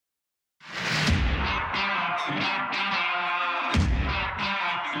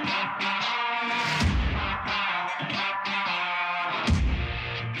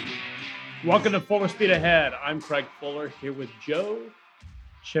Welcome to Full Speed Ahead. I'm Craig Fuller here with Joe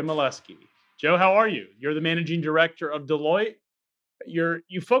Chmielewski. Joe, how are you? You're the managing director of Deloitte. You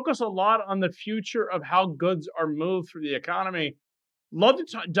focus a lot on the future of how goods are moved through the economy. Love to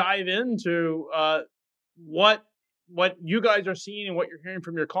dive into what you guys are seeing and what you're hearing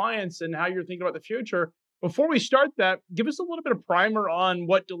from your clients and how you're thinking about the future. Before we start that, give us a little bit of primer on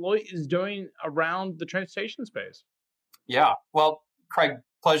what Deloitte is doing around the transportation space. Yeah, well, Craig,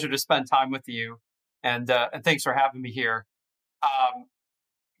 pleasure to spend time with you, and thanks for having me here.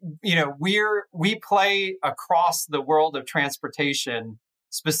 We play across the world of transportation.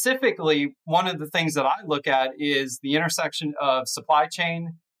 Specifically, one of the things that I look at is the intersection of supply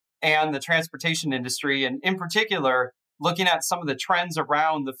chain and the transportation industry, and in particular, looking at some of the trends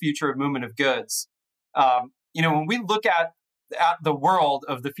around the future of movement of goods. When we look at the world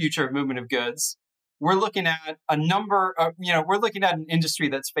of the future of movement of goods, we're looking at we're looking at an industry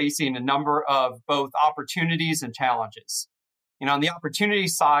that's facing a number of both opportunities and challenges. On the opportunity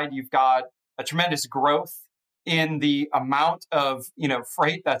side, you've got a tremendous growth in the amount of,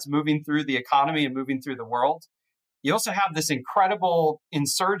 freight that's moving through the economy and moving through the world. You also have this incredible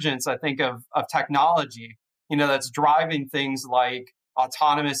insurgence, I think, of technology, that's driving things like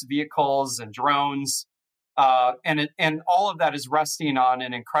autonomous vehicles and drones. And all of that is resting on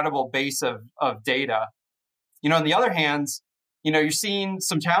an incredible base of data. On the other hand, you're seeing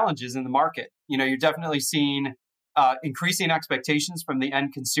some challenges in the market. You're definitely seeing increasing expectations from the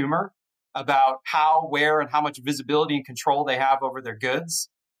end consumer about how, where, and how much visibility and control they have over their goods.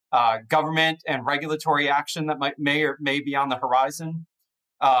 Government and regulatory action that may be on the horizon.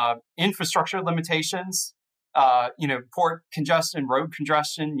 Infrastructure limitations, port congestion, road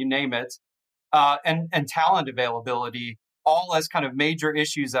congestion, you name it. And talent availability, all as kind of major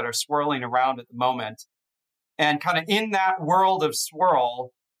issues that are swirling around at the moment. And kind of in that world of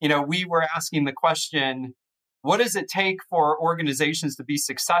swirl, we were asking the question, what does it take for organizations to be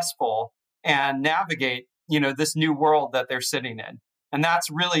successful and navigate, this new world that they're sitting in? And that's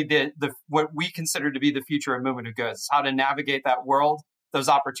really the what we consider to be the future of movement of goods, how to navigate that world, those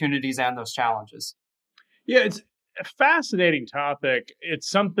opportunities and those challenges. Yeah, it's a fascinating topic. It's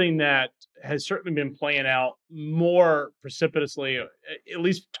something that has certainly been playing out more precipitously, at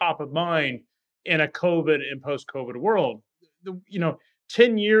least top of mind, in a COVID and post-COVID world.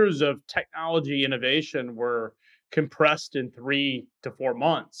 10 years of technology innovation were compressed in 3 to 4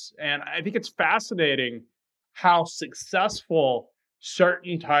 months. And I think it's fascinating how successful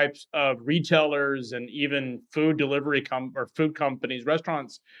certain types of retailers and even food delivery or food companies,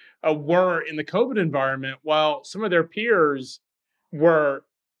 restaurants, were in the COVID environment, while some of their peers were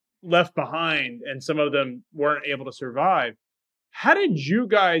left behind and some of them weren't able to survive. How did you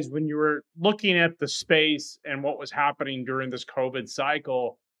guys, when you were looking at the space and what was happening during this COVID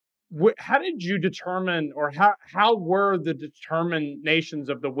cycle, how did you determine, or how were the determinations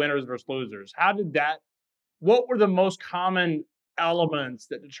of the winners versus losers? What were the most common elements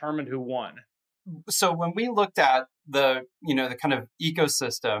that determined who won? So when we looked at the kind of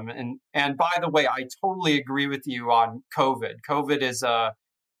ecosystem, and by the way, I totally agree with you on COVID. COVID is a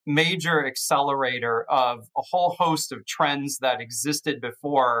major accelerator of a whole host of trends that existed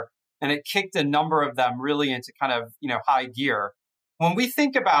before, and it kicked a number of them really into kind of, high gear. When we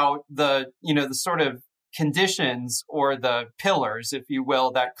think about the sort of conditions or the pillars, if you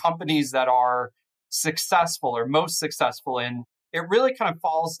will, that companies that are successful or most successful in, it really kind of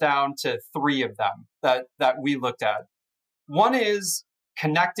falls down to 3 of them that we looked at. One is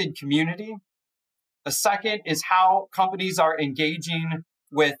connected community. The second is how companies are engaging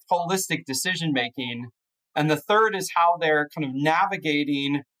with holistic decision making. And the third is how they're kind of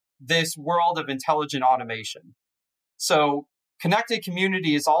navigating this world of intelligent automation. So connected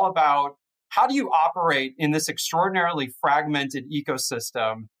community is all about how do you operate in this extraordinarily fragmented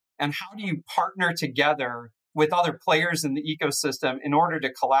ecosystem, and how do you partner together with other players in the ecosystem in order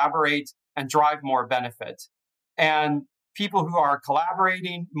to collaborate and drive more benefit. And people who are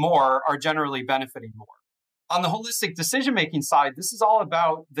collaborating more are generally benefiting more. On the holistic decision-making side, this is all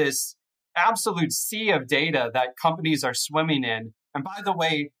about this absolute sea of data that companies are swimming in. And by the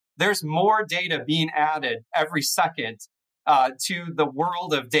way, there's more data being added every second to the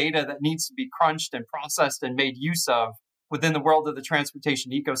world of data that needs to be crunched and processed and made use of within the world of the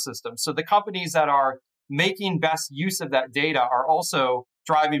transportation ecosystem. So the companies that are making best use of that data are also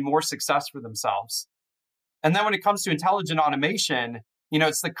driving more success for themselves. And then when it comes to intelligent automation,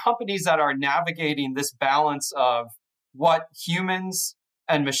 it's the companies that are navigating this balance of what humans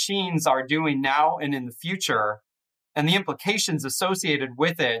and machines are doing now and in the future, and the implications associated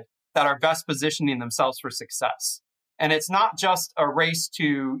with it that are best positioning themselves for success. And it's not just a race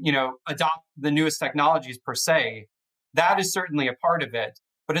to, adopt the newest technologies per se. That is certainly a part of it.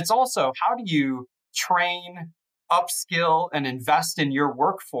 But it's also, how do you train, upskill, and invest in your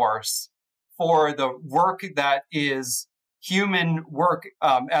workforce for the work that is human work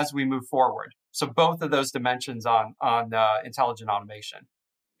as we move forward? So both of those dimensions on intelligent automation.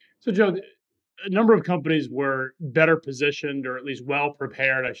 So, Joe, a number of companies were better positioned, or at least well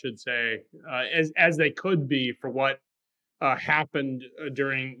prepared, I should say, as they could be for what happened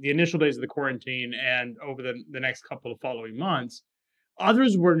during the initial days of the quarantine and over the next couple of following months.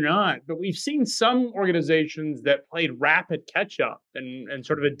 Others were not, but we've seen some organizations that played rapid catch up and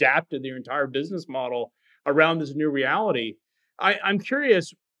sort of adapted their entire business model around this new reality. I'm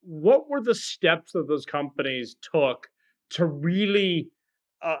curious, what were the steps that those companies took to really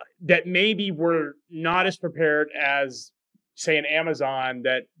that maybe were not as prepared as, say, an Amazon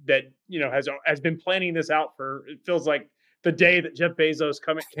that has been planning this out for, it feels like, the day that Jeff Bezos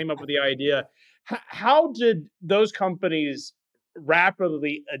came up with the idea. How did those companies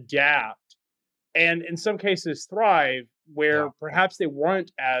rapidly adapt and in some cases thrive where perhaps they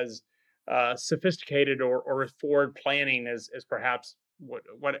weren't as sophisticated or forward planning as perhaps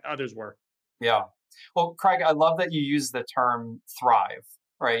what others were? Yeah. Well, Craig, I love that you use the term thrive,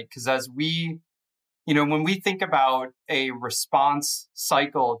 right? Because when we think about a response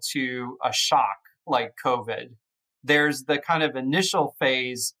cycle to a shock like COVID, there's the kind of initial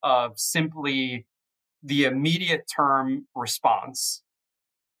phase of simply the immediate term response.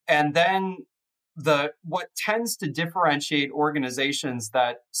 And then what tends to differentiate organizations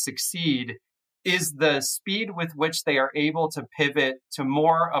that succeed is the speed with which they are able to pivot to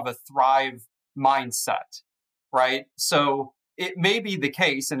more of a thrive mindset, right? So it may be the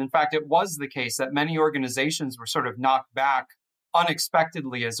case, and in fact, it was the case, that many organizations were sort of knocked back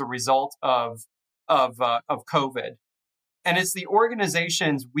unexpectedly as a result of COVID. And it's the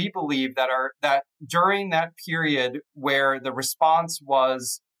organizations, we believe, that during that period where the response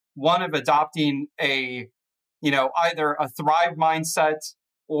was one of adopting either a thrive mindset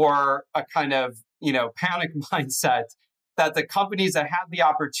or a kind of, panic mindset, that the companies that had the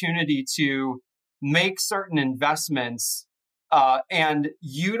opportunity to make certain investments and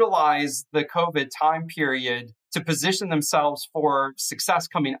utilize the COVID time period to position themselves for success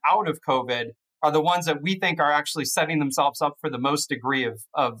coming out of COVID are the ones that we think are actually setting themselves up for the most degree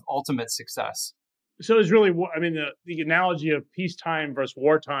of ultimate success. So it's really, the analogy of peacetime versus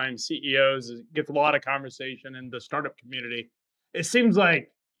wartime CEOs gets a lot of conversation in the startup community. It seems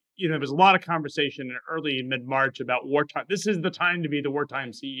like, there was a lot of conversation in early mid-March about wartime. This is the time to be the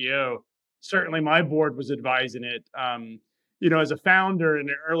wartime CEO. Certainly my board was advising it. As a founder in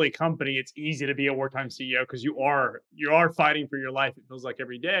an early company, it's easy to be a wartime CEO because you are fighting for your life, it feels like,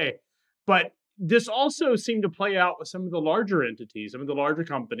 every day. But this also seemed to play out with some of the larger entities. Some of the larger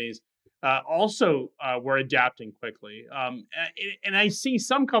companies also were adapting quickly. And I see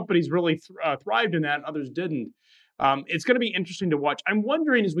some companies really thrived in that and others didn't. It's going to be interesting to watch. I'm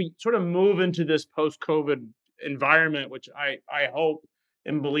wondering, as we sort of move into this post-COVID environment, which I hope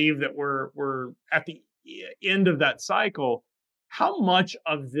and believe that we're at the end of that cycle, how much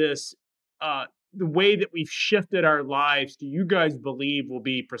of this the way that we've shifted our lives, do you guys believe will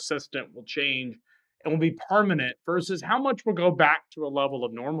be persistent, will change, and will be permanent, versus how much will go back to a level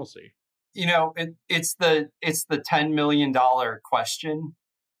of normalcy? It's the $10 million question,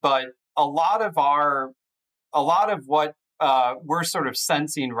 but a lot of what we're sort of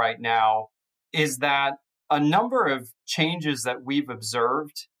sensing right now is that a number of changes that we've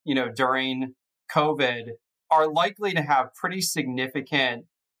observed, during COVID are likely to have pretty significant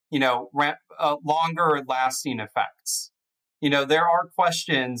longer lasting effects. There are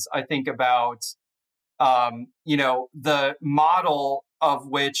questions, I think, about, the model of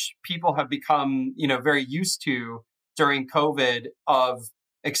which people have become, very used to during COVID, of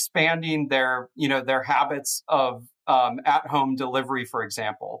expanding their habits of at-home delivery, for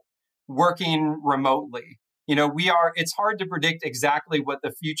example, working remotely. It's hard to predict exactly what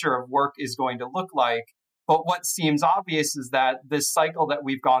the future of work is going to look like. But what seems obvious is that this cycle that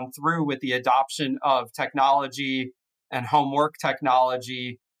we've gone through with the adoption of technology and homework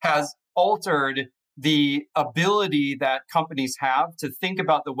technology has altered the ability that companies have to think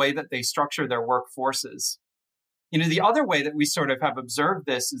about the way that they structure their workforces. The other way that we sort of have observed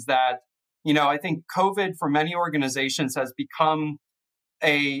this is that, I think COVID for many organizations has become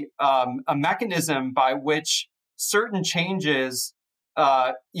a mechanism by which certain changes,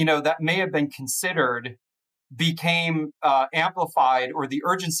 that may have been considered became amplified, or the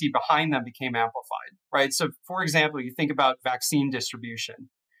urgency behind them became amplified, right? So, for example, you think about vaccine distribution.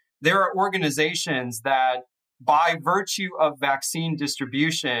 There are organizations that by virtue of vaccine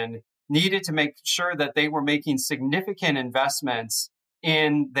distribution, needed to make sure that they were making significant investments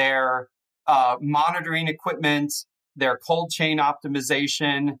in their monitoring equipment, their cold chain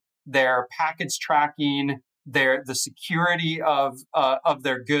optimization, their package tracking, the security of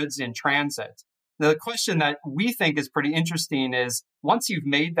their goods in transit. The question that we think is pretty interesting is once you've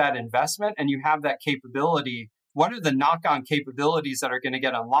made that investment and you have that capability, what are the knock-on capabilities that are going to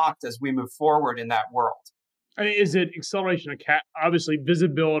get unlocked as we move forward in that world? I mean, is it acceleration of obviously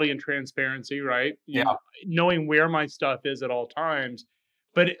visibility and transparency, right? Yeah. Knowing where my stuff is at all times.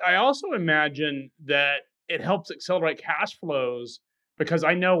 But I also imagine that it helps accelerate cash flows because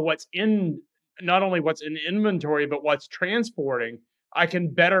I know what's in not only what's in inventory, but what's transporting. I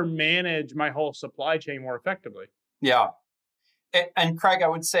can better manage my whole supply chain more effectively. Yeah. And Craig, I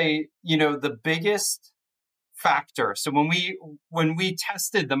would say, the biggest factor. So when we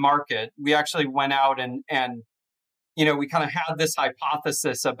tested the market, we actually went out and we kind of had this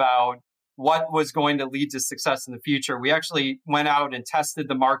hypothesis about what was going to lead to success in the future. We actually went out and tested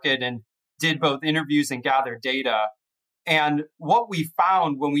the market and did both interviews and gathered data. And what we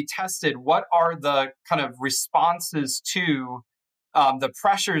found when we tested what are the kind of responses to the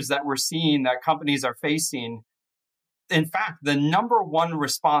pressures that we're seeing that companies are facing. In fact, the number one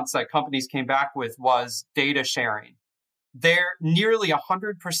response that companies came back with was data sharing. There, nearly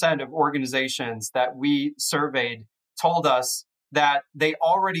 100% of organizations that we surveyed told us that they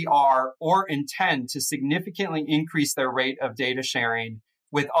already are or intend to significantly increase their rate of data sharing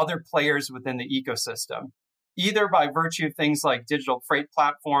with other players within the ecosystem, either by virtue of things like digital freight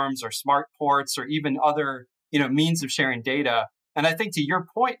platforms or smart ports or even other, means of sharing data. And I think to your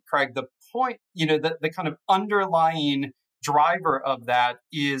point, Craig, the kind of underlying driver of that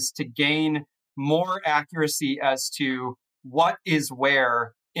is to gain more accuracy as to what is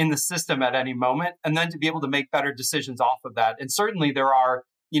where in the system at any moment, and then to be able to make better decisions off of that. And certainly there are,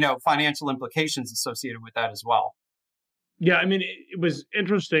 financial implications associated with that as well. Yeah, I mean, it was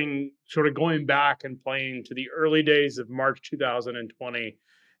interesting sort of going back and playing to the early days of March 2020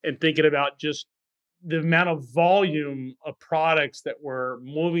 and thinking about just the amount of volume of products that were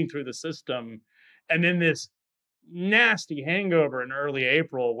moving through the system. And then this nasty hangover in early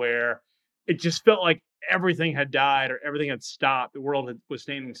April where it just felt like everything had died or everything had stopped. The world was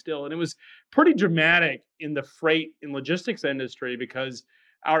standing still. And it was pretty dramatic in the freight and logistics industry because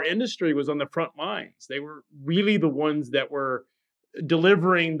our industry was on the front lines. They were really the ones that were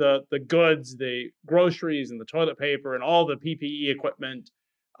delivering the goods, the groceries and the toilet paper and all the PPE equipment.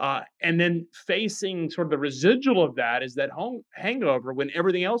 And then facing sort of the residual of that is that hangover when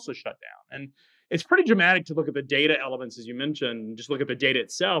everything else was shut down. And it's pretty dramatic to look at the data elements, as you mentioned, and just look at the data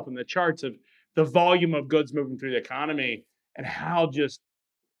itself and the charts of the volume of goods moving through the economy and how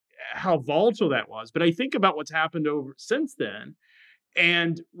volatile that was. But I think about what's happened over since then,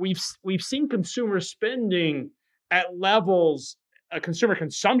 and we've seen consumer spending at levels, consumer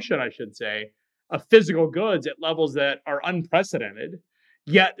consumption, I should say, of physical goods at levels that are unprecedented.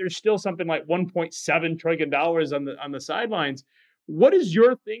 Yet there's still something like $1.7 trillion on the sidelines. What is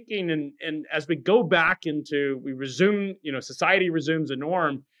your thinking? And as we go back we resume, society resumes a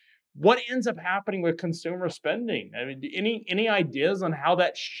norm. What ends up happening with consumer spending? I mean, any ideas on how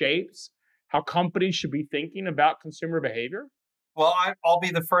that shapes how companies should be thinking about consumer behavior? Well, I'll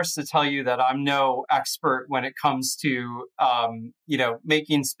be the first to tell you that I'm no expert when it comes to,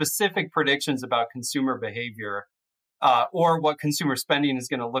 making specific predictions about consumer behavior or what consumer spending is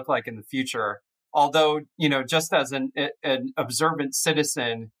going to look like in the future. Although, just as an observant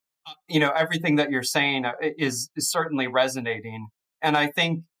citizen, everything that you're saying is certainly resonating. And I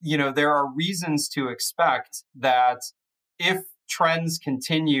think, there are reasons to expect that if trends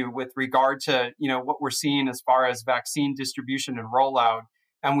continue with regard to, what we're seeing as far as vaccine distribution and rollout,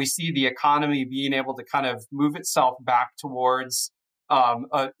 and we see the economy being able to kind of move itself back towards,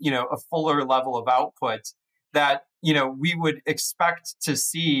 a fuller level of output, that, we would expect to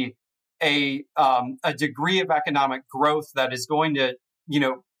see a degree of economic growth that is going to,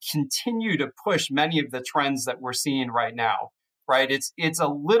 continue to push many of the trends that we're seeing right now. Right? It's a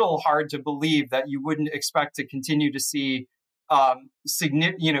little hard to believe that you wouldn't expect to continue to see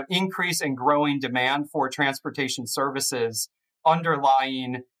significant, increase and growing demand for transportation services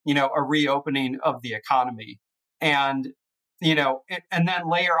underlying, a reopening of the economy. And, and then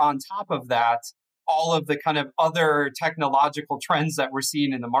layer on top of that, all of the kind of other technological trends that we're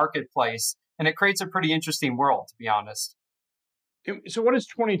seeing in the marketplace. And it creates a pretty interesting world, to be honest. So what does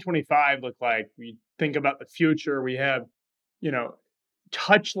 2025 look like? We think about the future. We have,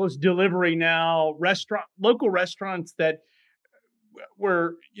 touchless delivery now, local restaurants that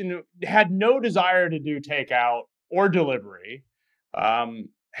were, had no desire to do takeout or delivery,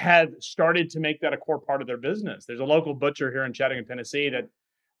 had started to make that a core part of their business. There's a local butcher here in Chattanooga, Tennessee that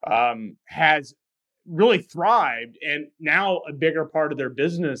has really thrived, and now a bigger part of their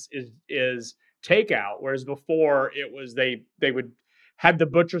business is takeout. Whereas before it was they would had the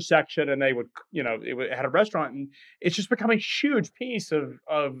butcher section and they would had a restaurant, and it's just become a huge piece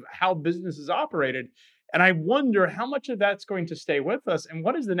of how business is operated. And I wonder how much of that's going to stay with us, and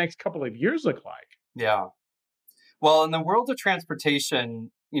what does the next couple of years look like? Yeah. Well, in the world of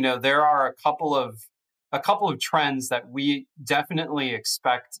transportation, there are a couple of trends that we definitely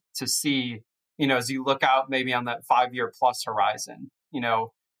expect to see, as you look out maybe on that 5-year plus horizon.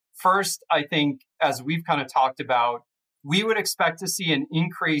 First, I think, as we've kind of talked about, we would expect to see an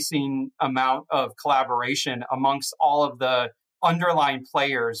increasing amount of collaboration amongst all of the underlying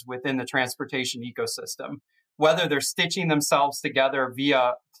players within the transportation ecosystem, whether they're stitching themselves together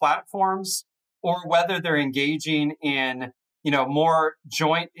via platforms or whether they're engaging in, more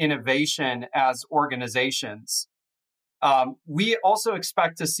joint innovation as organizations. We also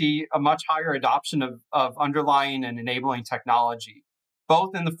expect to see a much higher adoption of underlying and enabling technology,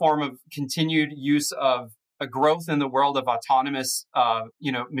 both in the form of continued use of a growth in the world of autonomous,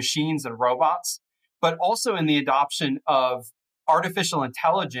 machines and robots, but also in the adoption of artificial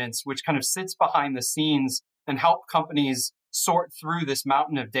intelligence, which kind of sits behind the scenes and help companies sort through this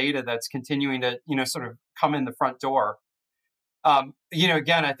mountain of data that's continuing to, sort of come in the front door.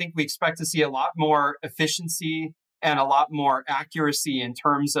 Again, I think we expect to see a lot more efficiency and a lot more accuracy in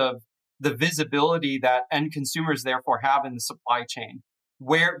terms of the visibility that end consumers therefore have in the supply chain,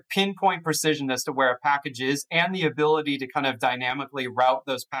 where pinpoint precision as to where a package is and the ability to kind of dynamically route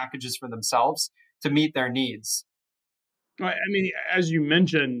those packages for themselves to meet their needs. I mean, as you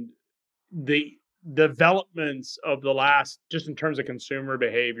mentioned, the developments of the last, just in terms of consumer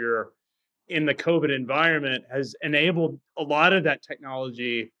behavior in the COVID environment, has enabled a lot of that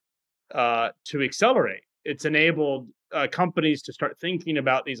technology to accelerate. It's enabled companies to start thinking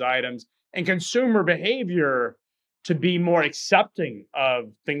about these items and consumer behavior to be more accepting of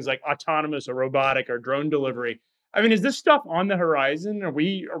things like autonomous or robotic or drone delivery. I mean, is this stuff on the horizon? Are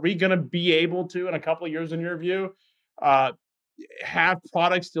we going to be able to, in a couple of years, in your view, have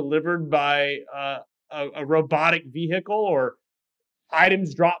products delivered by a robotic vehicle or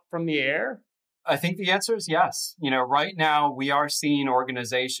items dropped from the air? I think the answer is yes. Right now we are seeing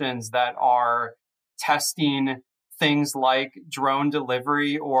organizations that are testing things like drone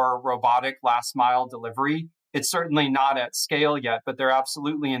delivery or robotic last mile delivery. It's certainly not at scale yet, but they're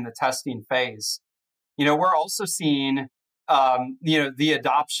absolutely in the testing phase. We're also seeing, the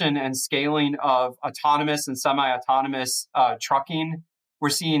adoption and scaling of autonomous and semi-autonomous trucking. We're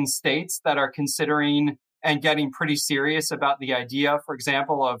seeing states that are considering and getting pretty serious about the idea, for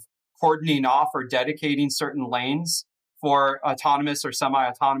example, of cordoning off or dedicating certain lanes for autonomous or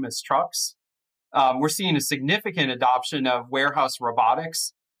semi-autonomous trucks. We're seeing a significant adoption of warehouse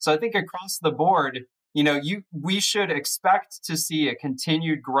robotics. So I think across the board, we should expect to see a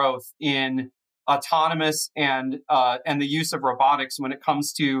continued growth in autonomous and the use of robotics when it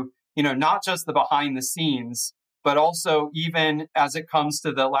comes to, not just the behind the scenes, but also even as it comes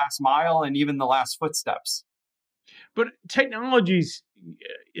to the last mile and even the last footsteps. But technologies,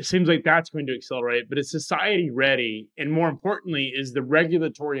 it seems like that's going to accelerate, but is society ready? And more importantly, is the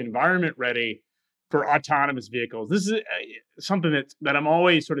regulatory environment ready for autonomous vehicles? This is something that I'm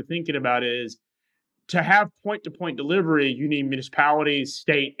always sort of thinking about is to have point-to-point delivery, you need municipalities,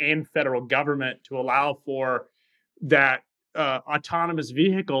 state, and federal government to allow for that autonomous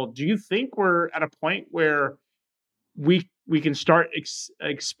vehicle. Do you think we're at a point where we can start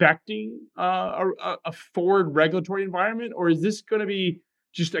expecting a forward regulatory environment, or is this going to be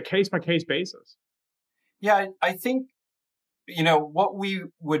just a case-by-case basis? Yeah, I think, what we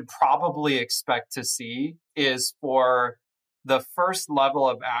would probably expect to see is for the first level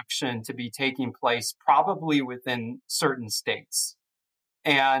of action to be taking place probably within certain states.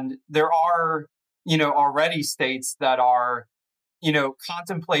 And there are, already states that are,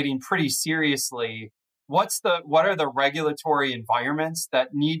 contemplating pretty seriously what are the regulatory environments that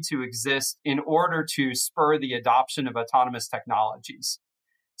need to exist in order to spur the adoption of autonomous technologies.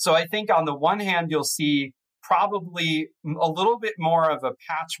 So I think on the one hand, you'll see probably a little bit more of a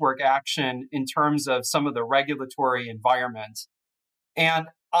patchwork action in terms of some of the regulatory environment. And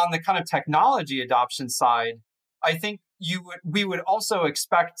on the kind of technology adoption side, I think we would also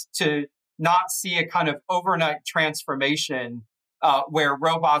expect to not see a kind of overnight transformation where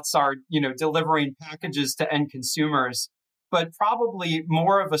robots are, delivering packages to end consumers, but probably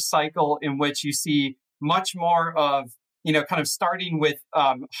more of a cycle in which you see much more of kind of starting with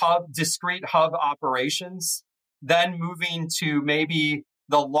discrete hub operations, then moving to maybe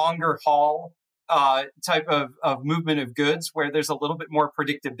the longer haul type of movement of goods where there's a little bit more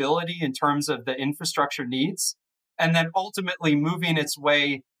predictability in terms of the infrastructure needs, and then ultimately moving its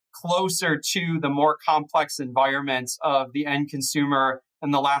way closer to the more complex environments of the end consumer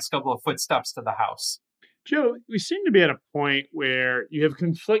and the last couple of footsteps to the house. Joe, we seem to be at a point where you have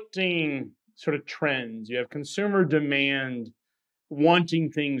conflicting sort of trends. You have consumer demand wanting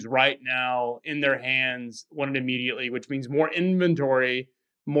things right now in their hands, wanted immediately, which means more inventory,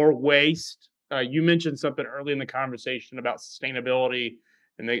 more waste. You mentioned something early in the conversation about sustainability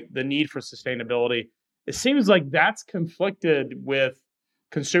and the need for sustainability. It seems like that's conflicted with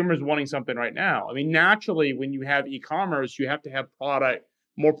consumers wanting something right now. I mean, naturally, when you have e-commerce, you have to have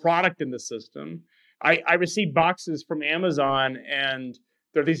more product in the system. I receive boxes from Amazon, and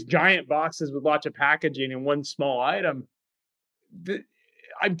there are these giant boxes with lots of packaging and one small item.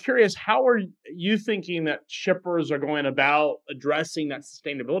 I'm curious, how are you thinking that shippers are going about addressing that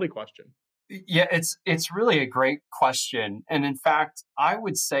sustainability question? Yeah, it's really a great question. And in fact, I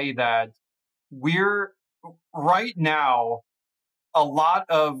would say that we're right now, a lot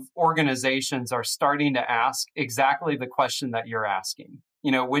of organizations are starting to ask exactly the question that you're asking,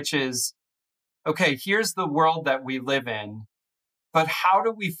 which is, okay, here's the world that we live in, but how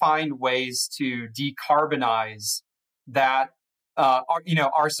do we find ways to decarbonize that,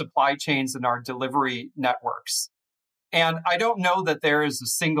 our supply chains and our delivery networks? And I don't know that there is a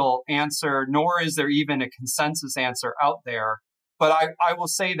single answer, nor is there even a consensus answer out there. But I will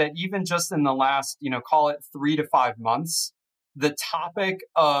say that even just in the last, call it 3 to 5 months, the topic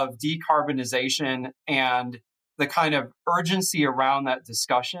of decarbonization and the kind of urgency around that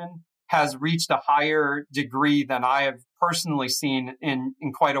discussion has reached a higher degree than I have personally seen in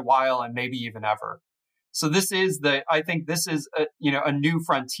quite a while, and maybe even ever. So I think this is a new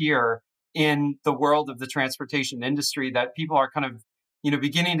frontier in the world of the transportation industry that people are kind of,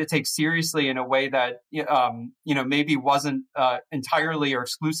 beginning to take seriously in a way that, maybe wasn't entirely or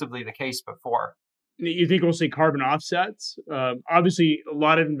exclusively the case before. You think we'll see carbon offsets? Obviously, a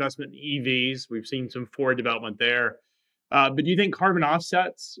lot of investment in EVs. We've seen some forward development there. But do you think carbon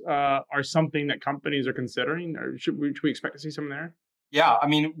offsets are something that companies are considering, or should we expect to see some there? Yeah, I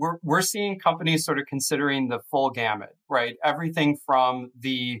mean, we're seeing companies sort of considering the full gamut, right? Everything from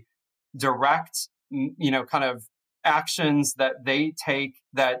the direct, kind of actions that they take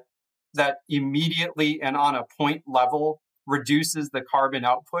that immediately and on a point level reduces the carbon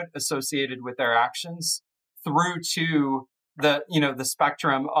output associated with their actions, through to the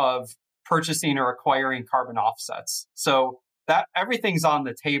spectrum of purchasing or acquiring carbon offsets. So that everything's on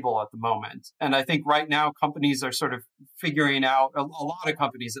the table at the moment. And I think right now companies are sort of figuring out, a lot of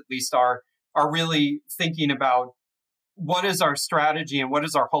companies at least are really thinking about what is our strategy and what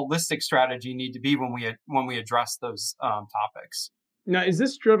does our holistic strategy need to be when we address those topics. Now, is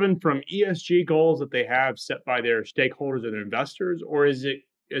this driven from ESG goals that they have set by their stakeholders or their investors, or is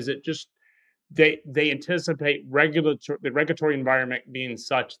it just they anticipate the regulatory environment being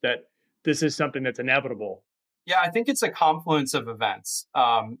such that this is something that's inevitable? Yeah, I think it's a confluence of events.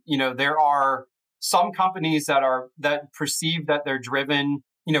 There are some companies that perceive that they're driven,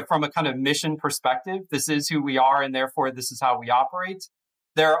 from a kind of mission perspective. This is who we are, and therefore this is how we operate.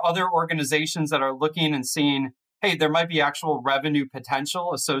 There are other organizations that are looking and seeing, hey, there might be actual revenue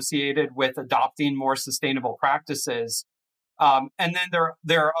potential associated with adopting more sustainable practices. And then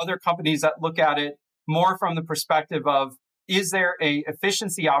there are other companies that look at it more from the perspective of, is there a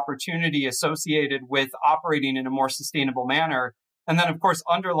efficiency opportunity associated with operating in a more sustainable manner? And then, of course,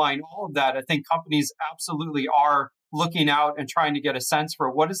 underlying all of that, I think companies absolutely are looking out and trying to get a sense for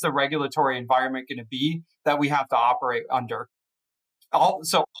what is the regulatory environment going to be that we have to operate under.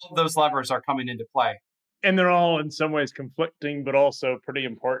 So all of those levers are coming into play. And they're all in some ways conflicting, but also pretty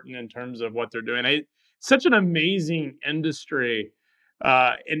important in terms of what they're doing. Such an amazing industry,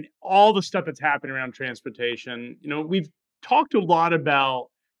 and all the stuff that's happening around transportation. We've talked a lot about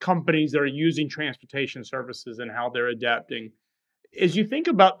companies that are using transportation services and how they're adapting. As you think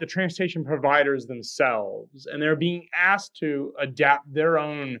about the transportation providers themselves, and they're being asked to adapt their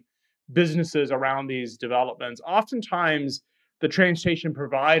own businesses around these developments, oftentimes the transportation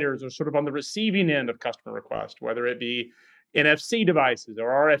providers are sort of on the receiving end of customer requests, whether it be NFC devices or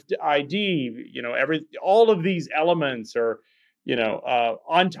RFID, all of these elements are,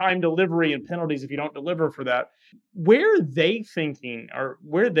 on-time delivery and penalties if you don't deliver for that. Where are they thinking, or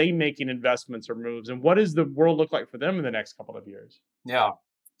where are they making investments or moves, and what does the world look like for them in the next couple of years? Yeah.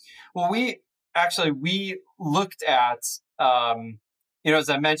 Well, we looked at, as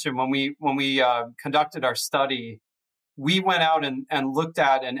I mentioned, when we conducted our study, we went out and looked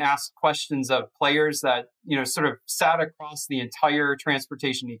at and asked questions of players that, sort of sat across the entire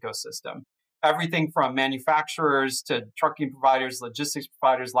transportation ecosystem. Everything from manufacturers to trucking providers, logistics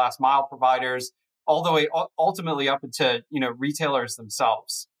providers, last mile providers, all the way ultimately up into, retailers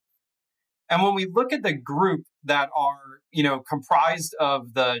themselves. And when we look at the group that are, comprised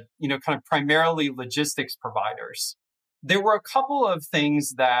of the, kind of primarily logistics providers, there were a couple of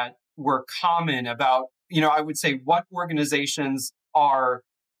things that were common about, I would say what organizations are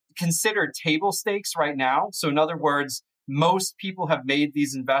considered table stakes right now. So in other words, most people have made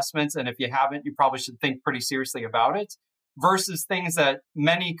these investments. And if you haven't, you probably should think pretty seriously about it, versus things that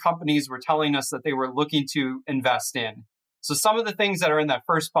many companies were telling us that they were looking to invest in. So some of the things that are in that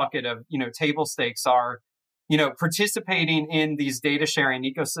first bucket of, table stakes are, participating in these data sharing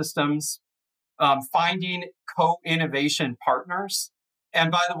ecosystems, finding co-innovation partners. And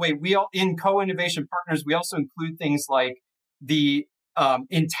by the way, in co-innovation partners, we also include things like the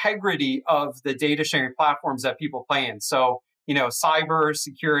integrity of the data sharing platforms that people play in. So, cyber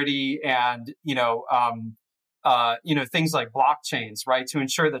security and, things like blockchains, right, to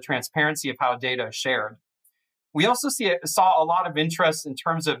ensure the transparency of how data is shared. We also saw a lot of interest in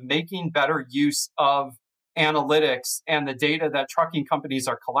terms of making better use of analytics and the data that trucking companies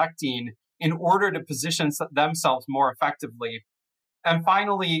are collecting in order to position themselves more effectively. And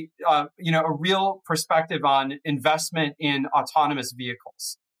finally, a real perspective on investment in autonomous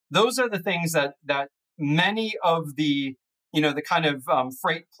vehicles. Those are the things that many of the, the kind of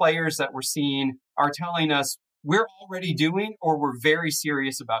freight players that we're seeing are telling us we're already doing or we're very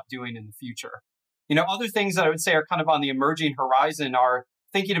serious about doing in the future. Other things that I would say are kind of on the emerging horizon are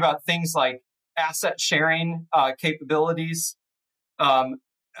thinking about things like asset sharing capabilities,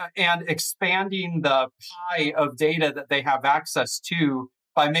 and expanding the pie of data that they have access to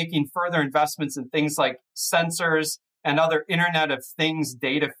by making further investments in things like sensors and other Internet of Things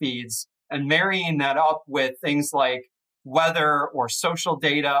data feeds, and marrying that up with things like weather or social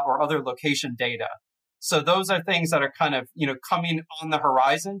data or other location data. So those are things that are kind of, coming on the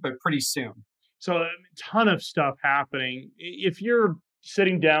horizon, but pretty soon. So a ton of stuff happening. If you're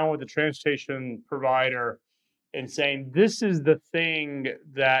sitting down with a transportation provider and saying, this is the thing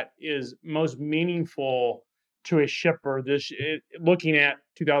that is most meaningful to a shipper, looking at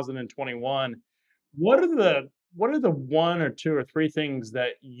 2021, what are the one or two or three things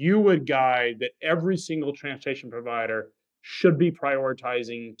that you would guide that every single transportation provider should be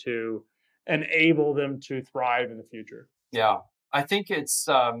prioritizing to enable them to thrive in the future? Yeah, I think it's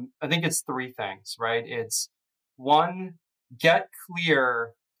three things, right? It's one, get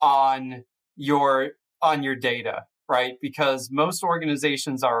clear on your data, right? Because most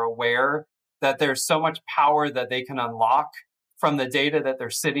organizations are aware that there's so much power that they can unlock from the data that they're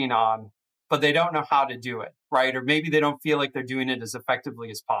sitting on, but they don't know how to do it, right? Or maybe they don't feel like they're doing it as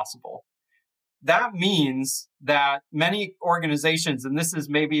effectively as possible. That means that many organizations, and this is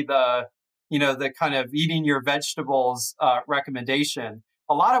maybe the kind of eating your vegetables recommendation,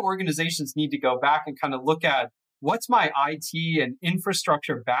 a lot of organizations need to go back and kind of look at what's my IT and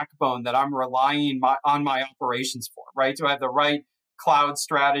infrastructure backbone that I'm relying on my operations for, right? Do I have the right cloud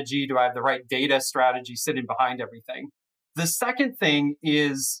strategy? Do I have the right data strategy sitting behind everything? The second thing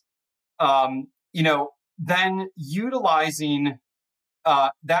is, then utilizing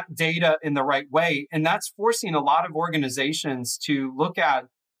that data in the right way. And that's forcing a lot of organizations to look at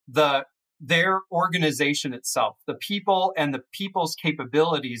their organization itself, the people and the people's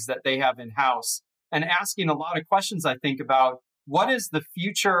capabilities that they have in-house, and asking a lot of questions, I think, about what is the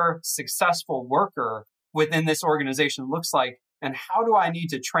future successful worker within this organization looks like, and how do I need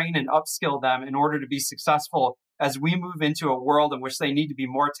to train and upskill them in order to be successful as we move into a world in which they need to be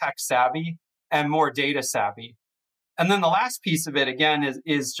more tech savvy and more data savvy. And then the last piece of it, again,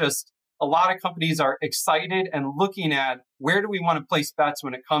 is just a lot of companies are excited and looking at where do we want to place bets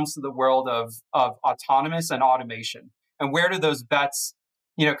when it comes to the world of autonomous and automation, and where do those bets,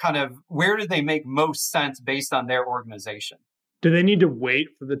 where do they make most sense based on their organization? Do they need to wait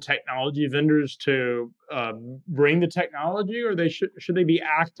for the technology vendors to bring the technology, or should they be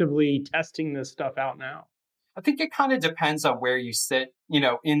actively testing this stuff out now? I think it kind of depends on where you sit,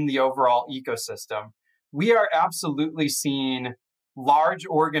 in the overall ecosystem. We are absolutely seeing large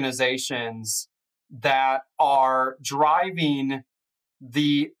organizations that are driving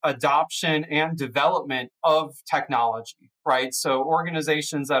the adoption and development of technology, right? So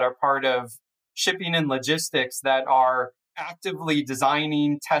organizations that are part of shipping and logistics that are actively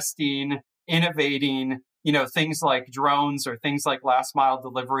designing, testing, innovating, things like drones or things like last mile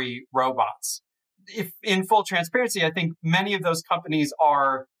delivery robots. If in full transparency, I think many of those companies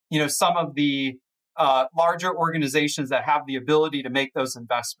are, some of the larger organizations that have the ability to make those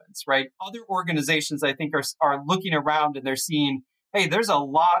investments, right? Other organizations, I think, are looking around and they're seeing, hey, there's a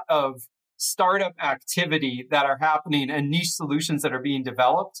lot of startup activity that are happening and niche solutions that are being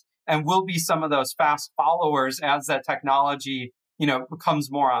developed, and will be some of those fast followers as that technology,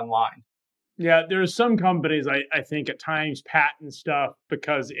 becomes more online. Yeah, there's some companies I think at times patent stuff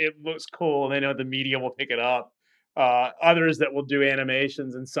because it looks cool and they know the media will pick it up. Others that will do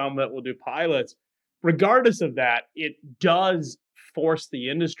animations and some that will do pilots. Regardless of that, it does force the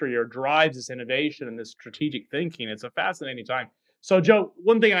industry or drives this innovation and this strategic thinking. It's a fascinating time. So, Joe,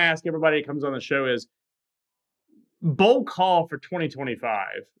 one thing I ask everybody who comes on the show is bold call for 2025.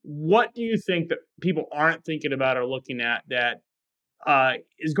 What do you think that people aren't thinking about or looking at that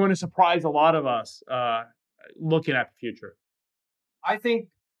is going to surprise a lot of us looking at the future? I think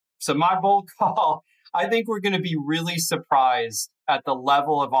so. My bold call, I think we're going to be really surprised at the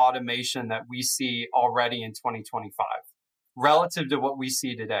level of automation that we see already in 2025 relative to what we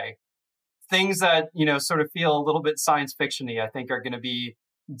see today. Things that, sort of feel a little bit science fiction-y, I think are going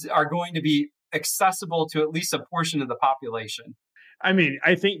to be accessible to at least a portion of the population. I mean,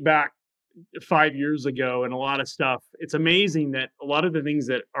 I think back 5 years ago and a lot of stuff. It's amazing that a lot of the things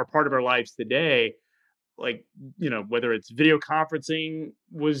that are part of our lives today, like, whether it's video conferencing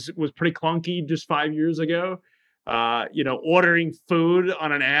was pretty clunky just 5 years ago. Ordering food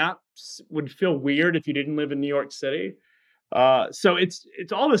on an app would feel weird if you didn't live in New York City. So it's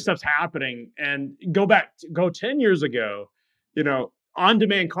all this stuff's happening. And go 10 years ago,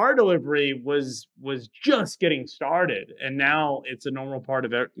 on-demand car delivery was just getting started, and now it's a normal part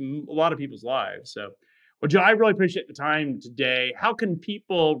of a lot of people's lives. So, well, Joe, I really appreciate the time today. How can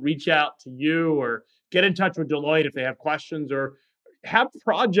people reach out to you or get in touch with Deloitte if they have questions or have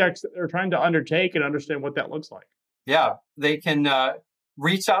projects that they're trying to undertake and understand what that looks like? Yeah, they can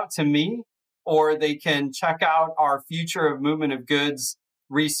reach out to me, or they can check out our Future of Movement of Goods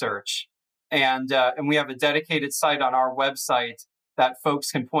research, and we have a dedicated site on our website that folks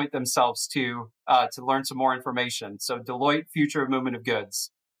can point themselves to learn some more information. So Deloitte, Future of Movement of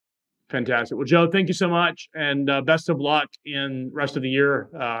Goods. Fantastic. Well, Joe, thank you so much, and best of luck in rest of the year.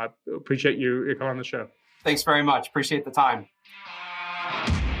 Appreciate you coming on the show. Thanks very much. Appreciate the time.